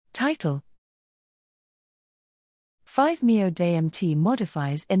Title: 5-MeO-DMT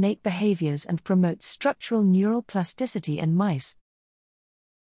modifies innate behaviors and promotes structural neural plasticity in mice.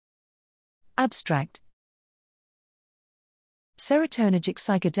 Abstract: Serotonergic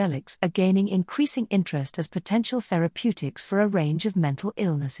psychedelics are gaining increasing interest as potential therapeutics for a range of mental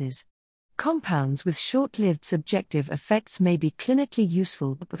illnesses. Compounds with short-lived subjective effects may be clinically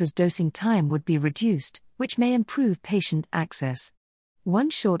useful because dosing time would be reduced, which may improve patient access.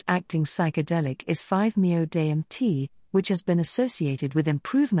 One short-acting psychedelic is 5-MeO-DMT, which has been associated with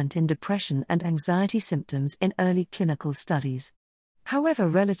improvement in depression and anxiety symptoms in early clinical studies. However,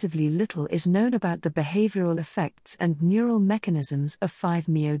 relatively little is known about the behavioral effects and neural mechanisms of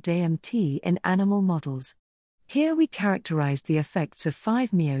 5-MeO-DMT in animal models. Here we characterized the effects of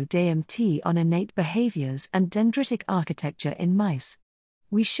 5-MeO-DMT on innate behaviors and dendritic architecture in mice.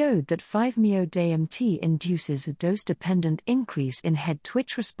 We showed that 5-MeO-DMT induces a dose-dependent increase in head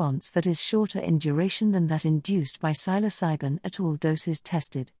twitch response that is shorter in duration than that induced by psilocybin at all doses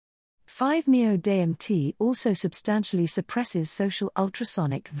tested. 5-MeO-DMT also substantially suppresses social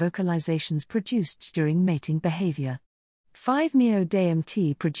ultrasonic vocalizations produced during mating behavior.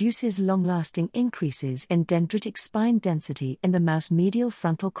 5-MeO-DMT produces long-lasting increases in dendritic spine density in the mouse medial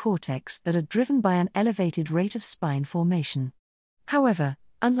frontal cortex that are driven by an elevated rate of spine formation. However,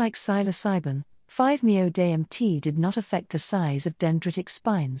 unlike psilocybin, 5-MeO-DMT did not affect the size of dendritic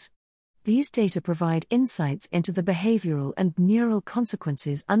spines. These data provide insights into the behavioral and neural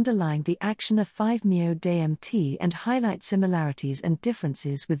consequences underlying the action of 5-MeO-DMT and highlight similarities and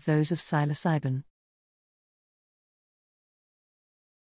differences with those of psilocybin.